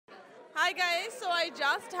Hi guys, so I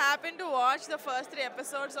just happened to watch the first three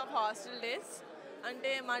episodes of Hostel Days.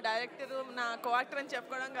 అంటే మా director నా కోఆక్టర్ అని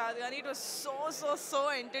చెప్పుకోవడం కాదు కానీ it was so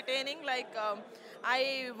entertaining like I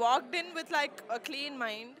walked in with like a clean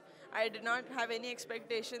mind. I did not have any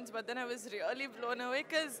expectations, but then I was really blown away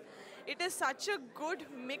because it is such a good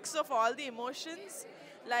mix of all the emotions.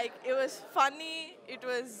 Like it was funny, it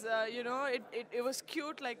was it was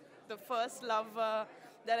cute. Like the first love,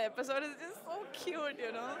 that episode is just so cute,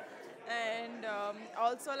 and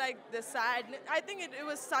also like the sad. I think it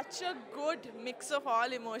was such a good mix of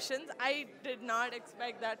all emotions. I did not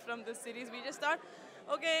expect that from the series. We just thought,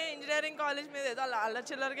 okay, engineering college మీద ఏదో అలా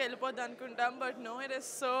చిల్లరగా వెళ్ళిపోద్ది అనుకుంటాం, but no, it is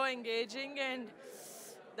so engaging. And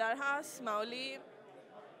Darhas, Mauli,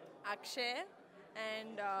 Akshay,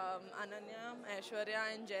 and Ananya, Aishwarya,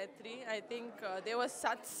 and Jayatri. I think they were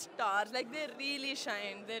such stars. Like they really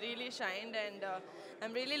shined. They really shined, and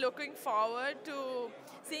I'm really looking forward to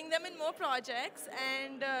seeing them in more projects.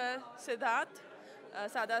 And Siddharth,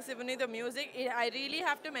 Sadasivani, the music. I really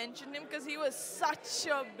have to mention him because he was such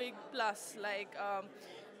a big plus.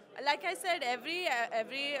 Like I said,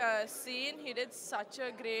 every scene he did such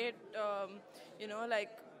a great,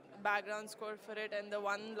 like background score for it, and the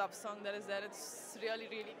one love song that is there, it's really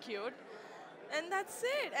cute. And that's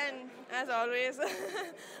it. And as always,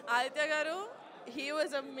 Aditya Garu, he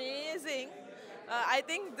was amazing. I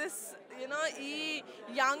think this,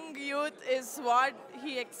 young youth is what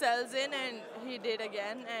he excels in, and he did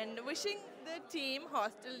again. And wishing the team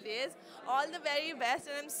Hostel Days all the very best.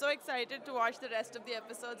 And I'm so excited to watch the rest of the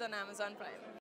episodes on Amazon Prime.